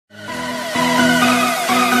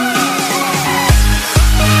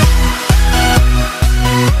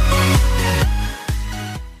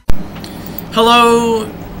Hello,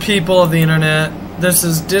 people of the internet. This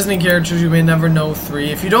is Disney Characters You May Never Know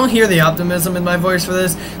 3. If you don't hear the optimism in my voice for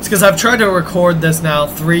this, it's because I've tried to record this now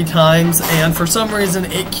 3 times, and for some reason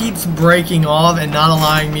it keeps breaking off and not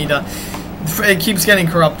allowing me to... It keeps getting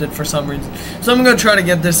corrupted for some reason. So I'm going to try to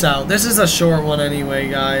get this out. This is a short one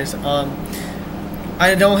anyway, guys.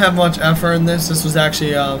 I don't have much effort in this. This was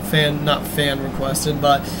actually not fan requested,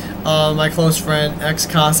 but my close friend X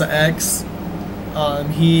Casa X.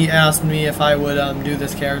 He asked me if I would do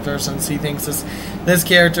this character since he thinks this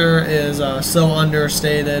character is so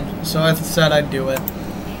understated, so I said I'd do it.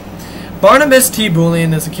 Barnabas T.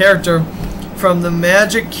 Bullion is a character from the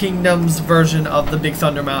Magic Kingdom's version of the Big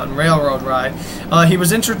Thunder Mountain Railroad ride. He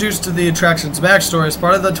was introduced to the attraction's backstory as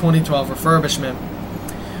part of the 2012 refurbishment.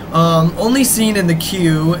 Only seen in the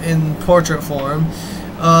queue in portrait form.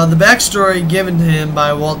 The backstory given to him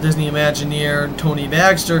by Walt Disney Imagineer Tony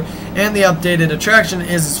Baxter and the updated attraction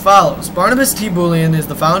is as follows. Barnabas T. Bullion is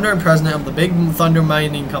the founder and president of the Big Thunder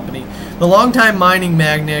Mining Company. The longtime mining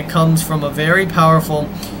magnate comes from a very powerful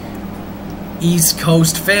East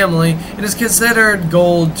Coast family and is considered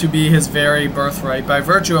gold to be his very birthright by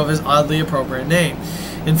virtue of his oddly appropriate name.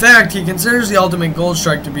 In fact, he considers the ultimate gold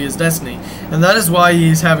strike to be his destiny, and that is why he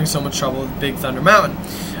is having so much trouble with Big Thunder Mountain.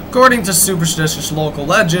 According to superstitious local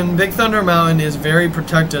legend, Big Thunder Mountain is very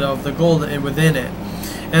protected of the gold within it,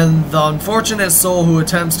 and the unfortunate soul who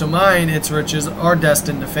attempts to mine its riches are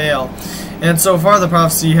destined to fail. And so far the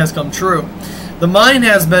prophecy has come true. The mine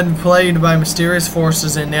has been plagued by mysterious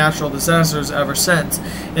forces and natural disasters ever since,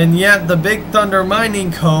 and yet the Big Thunder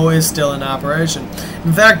Mining Co. is still in operation.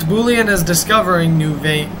 In fact, Bullion is discovering new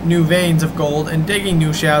veins of gold and digging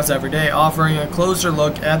new shafts every day, offering a closer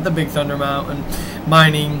look at the Big Thunder Mountain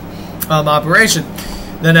mining operation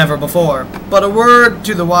than ever before. But a word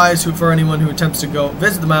to the wise for anyone who attempts to go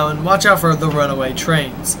visit the mountain: watch out for the runaway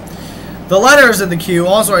trains. The letters in the queue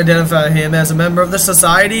also identify him as a member of the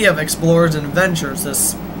Society of Explorers and Adventurers.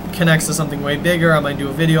 This connects to something way bigger. I might do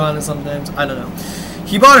a video on it sometimes. I don't know.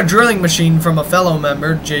 He bought a drilling machine from a fellow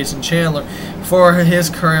member, Jason Chandler, for his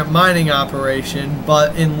current mining operation,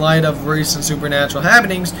 but in light of recent supernatural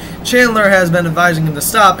happenings, Chandler has been advising him to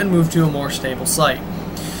stop and move to a more stable site.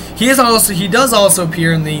 He does also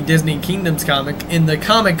appear in the Disney Kingdoms comic, in the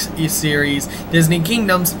comics series Disney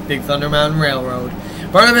Kingdoms Big Thunder Mountain Railroad.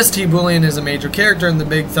 Barnabas T. Bullion is a major character in the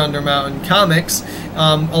Big Thunder Mountain comics,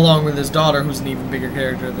 along with his daughter, who's an even bigger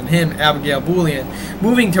character than him, Abigail Bullion,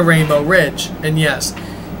 moving to Rainbow Ridge. And yes,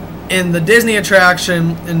 in the Disney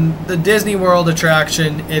attraction, in the Disney World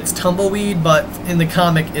attraction, it's Tumbleweed, but in the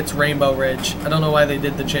comic, it's Rainbow Ridge. I don't know why they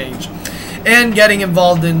did the change. And getting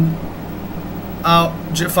involved in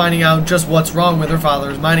finding out just what's wrong with her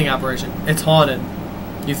father's mining operation. It's haunted.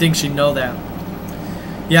 You think she'd know that.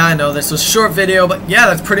 Yeah, I know this was a short video, but yeah,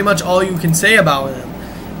 that's pretty much all you can say about him.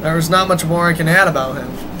 There's not much more I can add about him.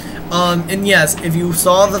 And yes, if you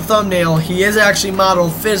saw the thumbnail, he is actually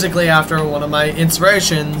modeled physically after one of my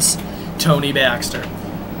inspirations, Tony Baxter.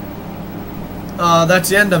 That's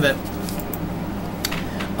the end of it.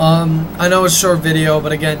 I know it's a short video,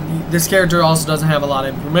 but again, this character also doesn't have a lot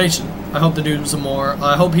of information. I hope to do some more.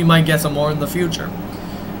 I hope he might get some more in the future.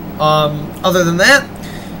 Other than that,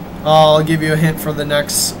 I'll give you a hint for the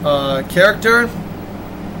next character.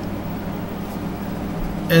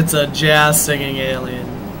 It's a jazz singing alien.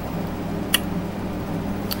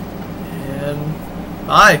 And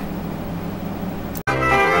bye.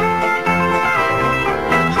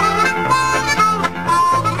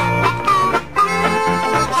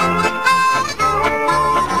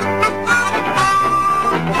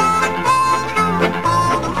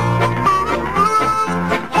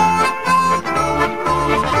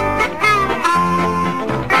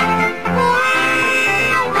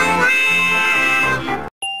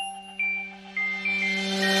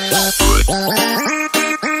 Well,